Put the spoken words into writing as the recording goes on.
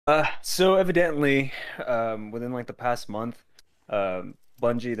So evidently, within like the past month,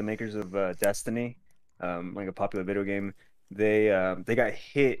 Bungie, the makers of Destiny, like a popular video game, they got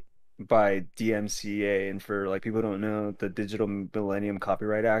hit by DMCA, and for like people who don't know, the Digital Millennium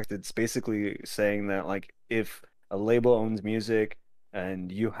Copyright Act, it's basically saying that like if a label owns music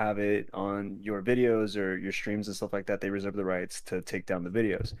and you have it on your videos or your streams and stuff like that, they reserve the rights to take down the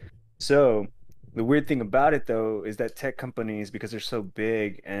videos. So the weird thing about it though is that tech companies, because they're so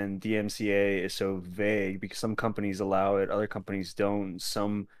big and DMCA is so vague, because some companies allow it, other companies don't.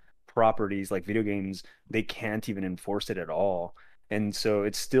 Some properties like video games, they can't even enforce it at all. And so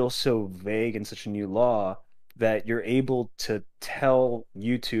it's still so vague and such a new law that you're able to tell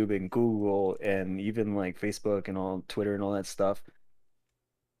YouTube and Google and even like Facebook and all Twitter and all that stuff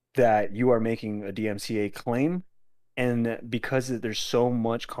that you are making a DMCA claim, and because there's so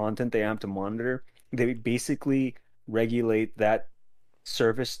much content they have to monitor, they basically regulate that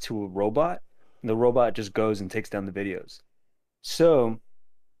service to a robot, and the robot just goes and takes down the videos. So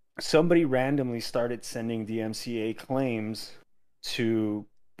somebody randomly started sending DMCA claims to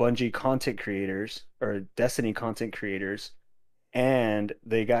Bungie content creators or Destiny content creators, and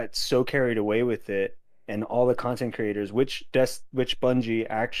they got so carried away with it, and all the content creators which Bungie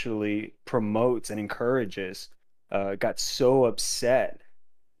actually promotes and encourages got so upset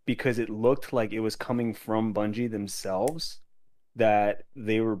because it looked like it was coming from Bungie themselves that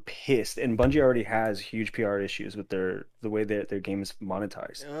they were pissed. And Bungie already has huge PR issues with the way that their game is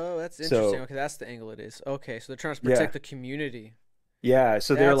monetized. Oh, that's interesting. So Okay, that's the angle it is. Okay, so they're trying to yeah, protect the community. yeah,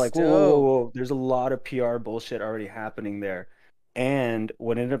 so they're That's like, whoa, whoa, whoa, dope. whoa. There's a lot of PR bullshit already happening there. And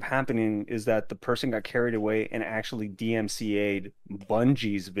what ended up happening is that the person got carried away and actually DMCA'd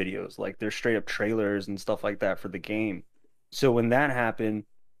Bungie's videos, like their straight up trailers and stuff like that for the game. So when that happened,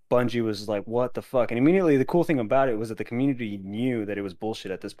 Bungie was like, what the fuck? And immediately the cool thing about it was that the community knew that it was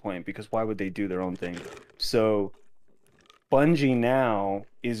bullshit at this point, because why would they do their own thing? So Bungie now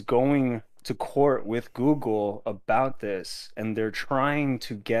is going to court with Google about this, and they're trying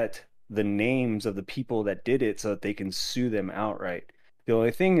to get the names of the people that did it so that they can sue them outright. The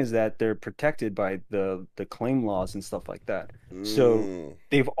only thing is that they're protected by the claim laws and stuff like that. So Mm.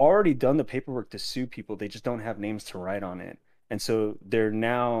 they've already done the paperwork to sue people. They just don't have names to write on it. And so they're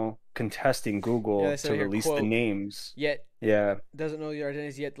now contesting Yeah, Google they said to here, release the quote, names. yet Yeah, doesn't know your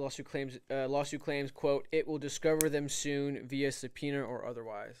identities yet. The lawsuit claims, quote, it will discover them soon via subpoena or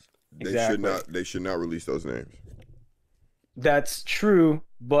otherwise. exactly. They should not release those names. That's true,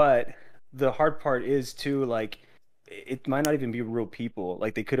 but the hard part is too, like, it might not even be real people.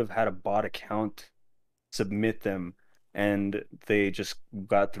 Like they could have had a bot account submit them and they just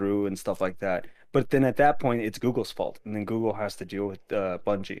got through and stuff like that. But then at that point, it's Google's fault, and then Google has to deal with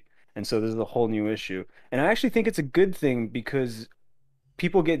Bungie. And so this is a whole new issue. And I actually think it's a good thing because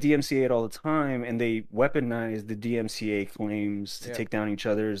people get DMCA'd all the time and they weaponize the DMCA claims to Yep. take down each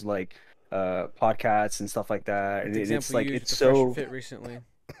other's like podcasts and stuff like that. Like And the it's example you like used with it's the Fresh so Fit recently.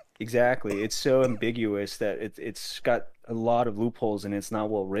 exactly. It's so ambiguous that it's got a lot of loopholes and it's not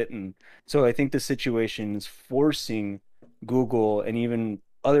well written. So I think the situation is forcing Google and even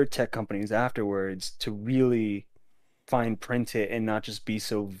other tech companies afterwards to really fine print it and not just be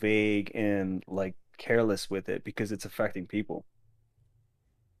so vague and like careless with it, because it's affecting people.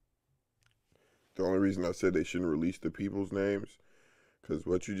 The only reason I said they shouldn't release the people's names, because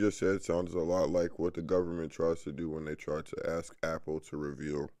what you just said sounds a lot like what the government tries to do when they try to ask Apple to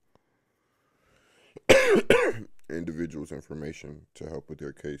reveal individuals' information to help with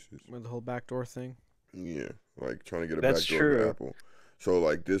their cases. With the whole backdoor thing. Yeah, like trying to get a That's backdoor to true. Apple. So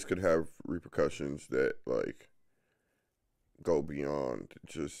like this could have repercussions that like go beyond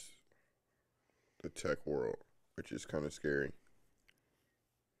just the tech world, which is kind of scary.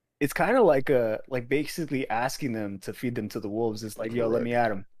 It's kind of like basically asking them to feed them to the wolves. It's like, yo, let me Correct.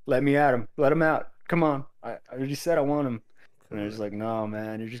 at him. Let me at him. Let him out. Come on. I already said I want him. And they're just Correct. like, no,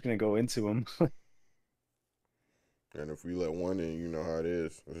 man, you're just gonna go into him. And if we let one in, you know how it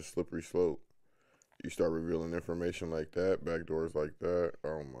is. It's a slippery slope. You start revealing information like that, backdoors like that.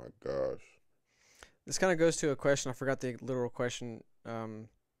 Oh my gosh. This kind of goes to a question. I forgot the literal question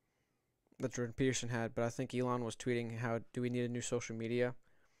that Jordan Peterson had, but I think Elon was tweeting, how do we need a new social media?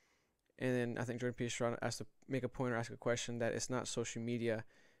 And then I think Jordan Peterson asked to make a point or ask a question that it's not social media,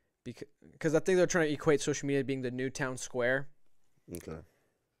 because I think they're trying to equate social media being the new town square, Okay.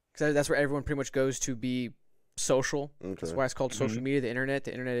 because that's where everyone pretty much goes to be social. That's Okay. why it's called social Mhm. media. The internet.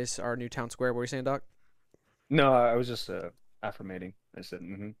 The internet is our new town square. What were you saying, Doc? No, I was just affirmating. I said,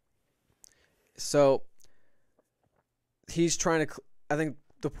 So he's trying to. I think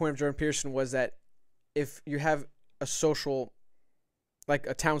the point of Jordan Peterson was that if you have a social, like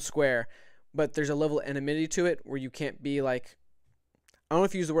a town square, but there's a level of anonymity to it where you can't be like, I don't know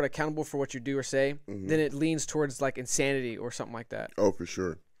if you use the word accountable for what you do or say, then it leans towards like insanity or something like that. Oh, for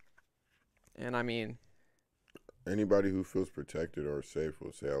sure. And I mean, anybody who feels protected or safe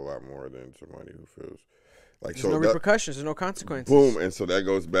will say a lot more than somebody who feels like there's no repercussions, there's no consequences. Boom, and so that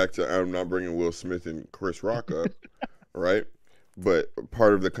goes back to, I'm not bringing Will Smith and Chris Rock up, right? But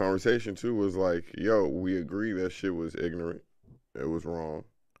part of the conversation too was like, yo, we agree that shit was ignorant, it was wrong,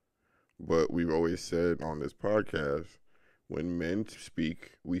 but we've always said on this podcast, when men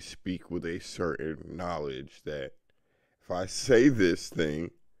speak, we speak with a certain knowledge that if I say this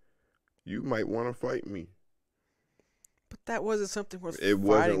thing, you might want to fight me. But that wasn't something worth It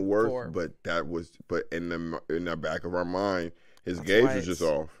wasn't fighting worth, for. but that was, but in the back of our mind, his That's gauge why was just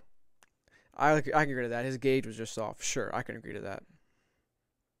it's- off. I can agree to that. His gauge was just off. Sure, I can agree to that.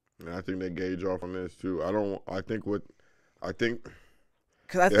 And I think they gauge off on this too. I think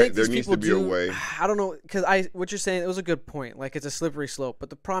Because I think there these needs people to be a do. way. I don't know. Because what you're saying, it was a good point. Like, it's a slippery slope. But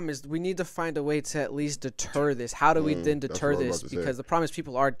the problem is, we need to find a way to at least deter this. How do we then that's deter what I was this? about to say. Because the problem is,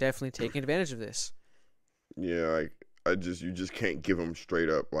 people are definitely taking advantage of this. Yeah, like you just can't give them straight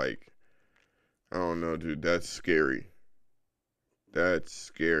up like, I don't know, dude. That's scary. That's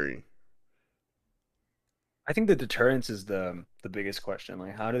scary. I think the deterrence is the biggest question.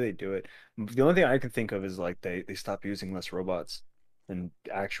 Like, how do they do it? The only thing I can think of is like they stop using less robots and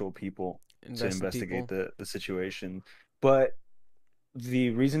actual people to investigate the situation. But the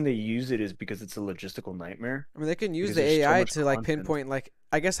reason they use it is because it's a logistical nightmare. I mean, they can use Because the there's so AI much to like content. pinpoint, like,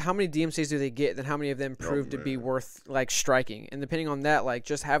 I guess how many DMCAs do they get, then how many of them prove to be man. worth like striking, and depending on that, like,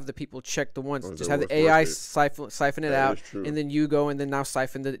 just have the people check the ones, Those just are have the worth AI it. siphon it That out, is true. and then you go and then now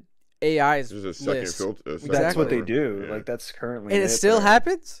siphon the AI's There's a second list. filter. That's what they filter. do. Yeah. Like, that's currently And it still but-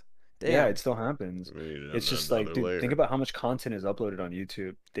 happens. Damn. Yeah, it still happens. We need It's just another like, dude, layer. think about how much content is uploaded on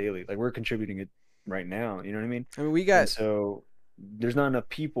YouTube daily. Like, we're contributing it right now. You know what I mean? I mean, we And got so there's not enough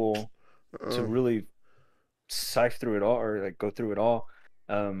people to really sift through it all or like go through it all.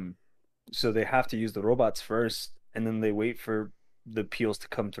 So they have to use the robots first, and then they wait for the appeals to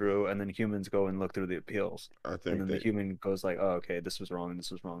come through, and then humans go and look through the appeals. I And think then the human goes like, oh, okay, this was wrong, and this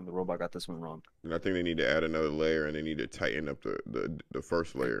was wrong. The robot got this one wrong. and I think they need to add another layer, and they need to tighten up the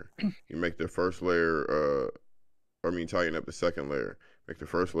first layer. You make the first layer, tighten up the second layer. Make the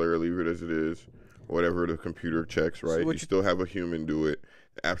first layer, leave it as it is, whatever the computer checks, right? what You still have a human do it.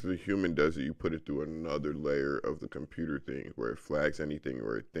 After the human does it, you put it through another layer of the computer thing where it flags anything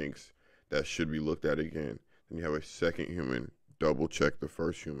where it thinks that should be looked at again. Then you have a second human double check the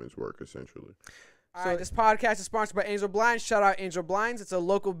first human's work, essentially. All right, this podcast is sponsored by Angel Blinds. Shout out Angel Blinds. It's a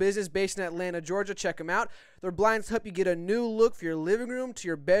local business based in Atlanta, Georgia. Check them out. Their blinds help you get a new look for your living room, to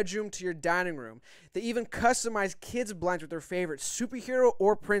your bedroom, to your dining room. They even customize kids' blinds with their favorite superhero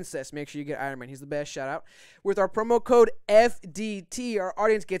or princess. Make sure you get Iron Man. He's the best. Shout out. With our promo code FDT, our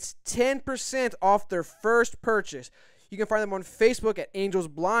audience gets 10% off their first purchase. You can find them on Facebook at Angels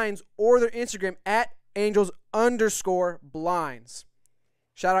Blinds or their Instagram at Angels_Blinds.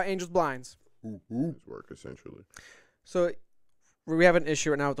 Shout out Angels Blinds. His work, essentially. So we have an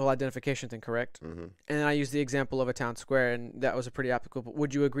issue right now with the whole identification thing, correct? Mm-hmm. And I used the example of a town square, and that was a pretty applicable.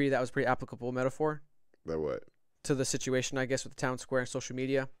 Would you agree that was a pretty applicable metaphor That what? to the situation, I guess, with the town square and social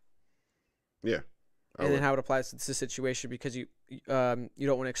media? Yeah. And then how it applies to this situation, because you don't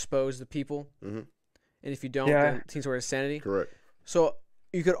want to expose the people, Mm-hmm. and if you don't, Yeah. then it seems sort of sanity. Correct. So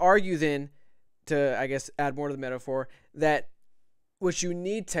you could argue then, to I guess add more to the metaphor, that what you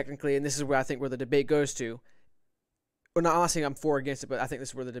need technically, and this is where I think where the debate goes to, or not, I'm not saying I'm for or against it, but I think this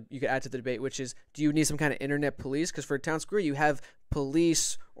is where you could add to the debate, which is, do you need some kind of internet police? Because for a town square, you have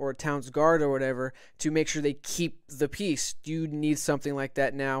police or a town's guard or whatever to make sure they keep the peace. Do you need something like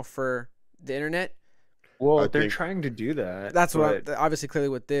that now for the internet? Well, I they're think- trying to do that. That's what but obviously clearly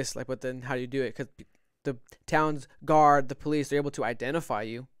with this, like, but then how do you do it? Because the town's guard, the police, they're able to identify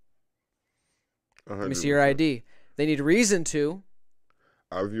you. Let me see your 100%. ID. They need reason to.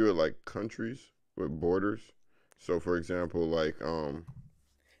 I view it like countries with borders. So, for example, like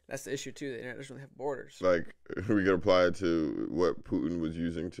That's the issue too. The internet doesn't really have borders. like we could apply it to what Putin was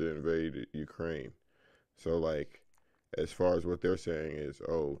using to invade Ukraine. So, like, as far as what they're saying is,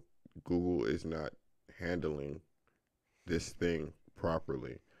 oh, Google is not handling this thing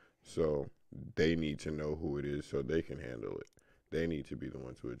properly, so they need to know who it is so they can handle it. They need to be the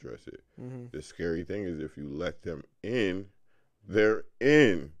ones who address it. Mm-hmm. The scary thing is if you let them in, they're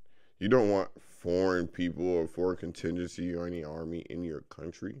in. You don't want foreign people or foreign contingency or any army in your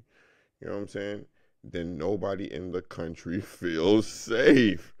country. You know what I'm saying? Then nobody in the country feels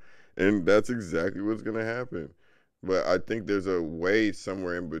safe. And that's exactly what's going to happen. But I think there's a way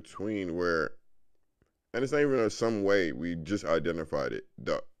somewhere in between where, and it's not even a some way. We just identified it.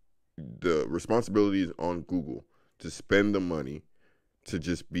 The responsibility is on Google to spend the money to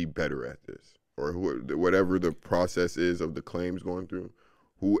just be better at this, or whatever the process is of the claims going through.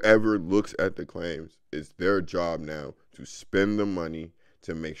 Whoever looks at the claims, it's their job now to spend the money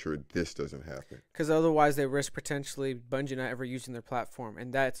to make sure this doesn't happen. Because otherwise, they risk potentially Bungie not ever using their platform,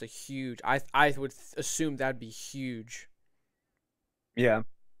 and that's a huge. I would assume that'd be huge Yeah,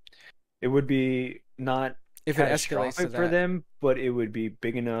 it would be not if it escalates to catastrophic for that. them, but it would be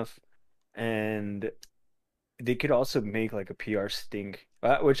big enough, and they could also make like a PR stink,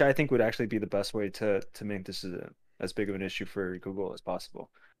 which I think would actually be the best way to make this as big of an issue for Google as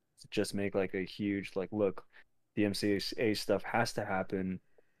possible. To just make like a huge like, look, the DMCA stuff has to happen,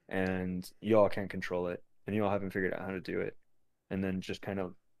 and y'all can't control it, and y'all haven't figured out how to do it, and then just kind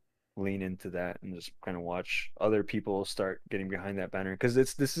of lean into that and just kind of watch other people start getting behind that banner, because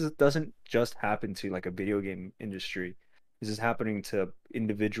this is doesn't just happen to like a video game industry. This is happening to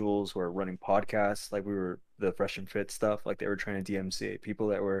individuals who are running podcasts, like we were the Fresh and Fit stuff, like they were trying to DMCA people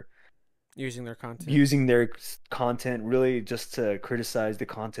that were Using their content. using their content really just to criticize the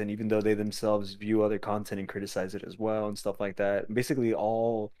content, even though they themselves view other content and criticize it as well and stuff like that. Basically,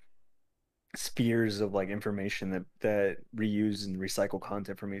 all spheres of like information that reuse and recycle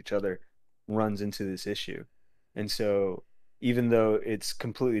content from each other runs into this issue. And so, even though it's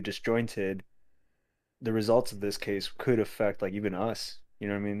completely disjointed, the results of this case could affect like even us. You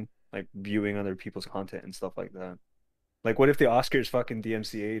know what I mean? Like viewing other people's content and stuff like that. Like, what if the Oscars fucking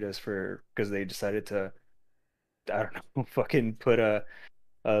DMCA'd us for because they decided to, I don't know, fucking put a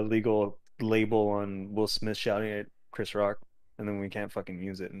legal label on Will Smith shouting at Chris Rock, and then we can't fucking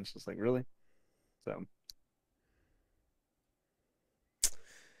use it, and it's just like, really? So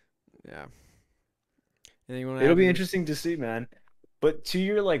Yeah. And you want it'll be interesting to see, man. But to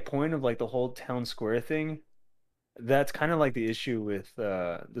your like point of like the whole town square thing, that's kind of like the issue with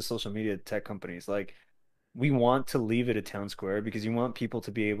the social media tech companies. Like, we want to leave it a town square because you want people to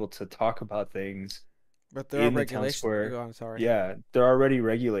be able to talk about things But there are in the town regulations. square. Oh, I'm sorry. Yeah, they're already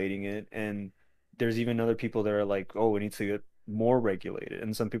regulating it, and there's even other people that are like, oh, we need to get more regulated.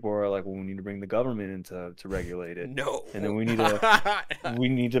 And some people are like, well, we need to bring the government in to regulate it. No. And then we need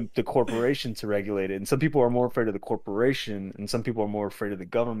the corporation to regulate it. And some people are more afraid of the corporation, and some people are more afraid of the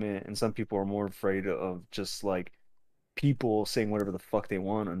government, and some people are more afraid of just like people saying whatever the fuck they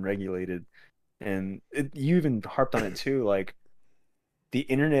want unregulated. And you even harped on it too, like the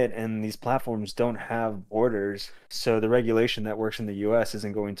internet and these platforms don't have borders, so the regulation that works in the US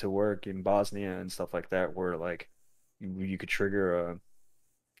isn't going to work in Bosnia and stuff like that, where like you could trigger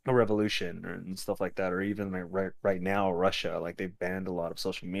a revolution and stuff like that. Or even like right now Russia, like they've banned a lot of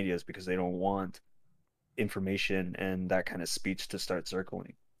social medias because they don't want information and that kind of speech to start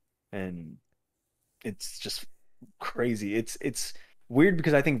circling. And it's just crazy. It's weird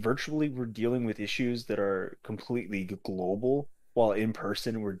because I think virtually we're dealing with issues that are completely global, while in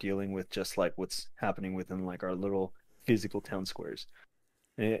person we're dealing with just like what's happening within like our little physical town squares.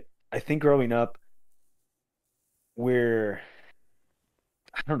 I think growing up, we're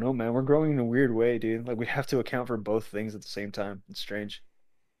I don't know, man, we're growing in a weird way, dude. Like we have to account for both things at the same time. It's strange.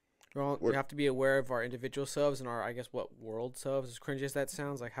 Well, we What have to be aware of our individual selves and our, I guess, what world selves. As cringy as that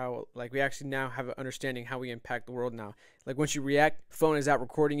sounds, like how, like we actually now have an understanding how we impact the world now. Like once you react, phone is out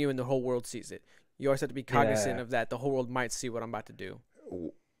recording you, and the whole world sees it. You always have to be cognizant Yeah. of that. The whole world might see what I'm about to do.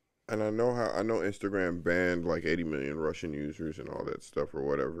 and I know Instagram banned like 80 million Russian users and all that stuff or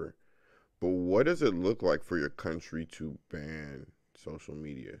whatever. But what does it look like for your country to ban social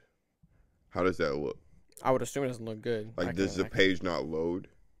media? How does that look? I would assume it doesn't look good. Like, does the page not load?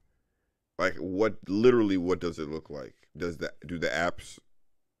 Like, what does it look like? Do the apps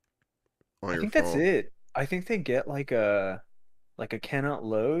on I your think phone? that's it. I think they get like a cannot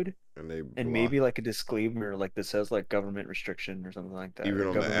load, And they and block maybe like a disclaimer like that says like government restriction or something like that, even or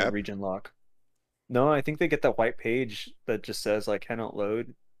on the government app. region lock. No, I think they get that white page that just says like cannot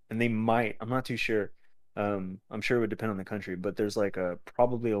load, and they might. I'm not too sure. I'm sure it would depend on the country, but there's like a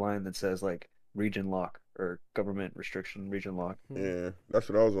probably a line that says like region lock or government restriction region lock. Yeah, that's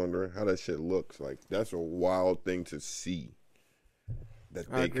what I was wondering. How that shit looks like. That's a wild thing to see. That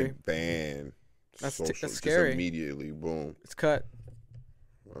I they agree. could ban That's social that's just scary. immediately. Boom. It's cut.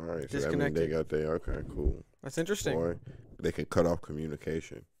 All right, so that means Disconnected. they got their okay, cool. That's interesting. Boy, they can cut off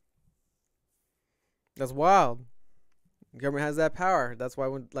communication. That's wild. Government has that power. That's why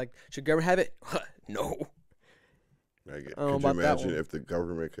when like should government have it? No. Like, I don't know could you about that imagine one. if the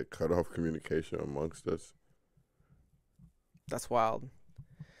government could cut off communication amongst us? That's wild.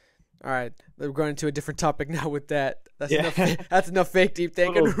 All right, we're going into a different topic now with that. That's Yeah. enough. That's enough fake deep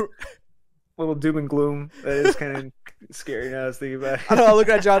thinking. Little doom and gloom. That is kind of scary now. I was thinking about it. I know. I look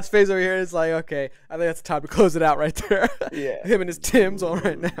at John's face over here. It's like, okay, I think that's time to close it out right there. Yeah. Him and his Timbs on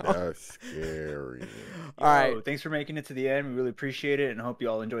right now. That's scary. All right. Yo, thanks for making it to the end. We really appreciate it, and hope you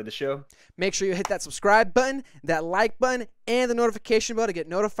all enjoyed the show. Make sure you hit that subscribe button, that like button, and the notification bell to get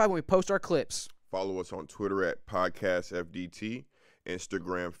notified when we post our clips. Follow us on Twitter at PodcastFDT.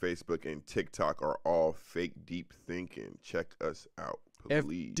 Instagram, Facebook, and TikTok are all fake deep thinking. Check us out,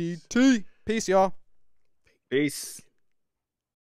 please. FDT. Peace, y'all. Peace.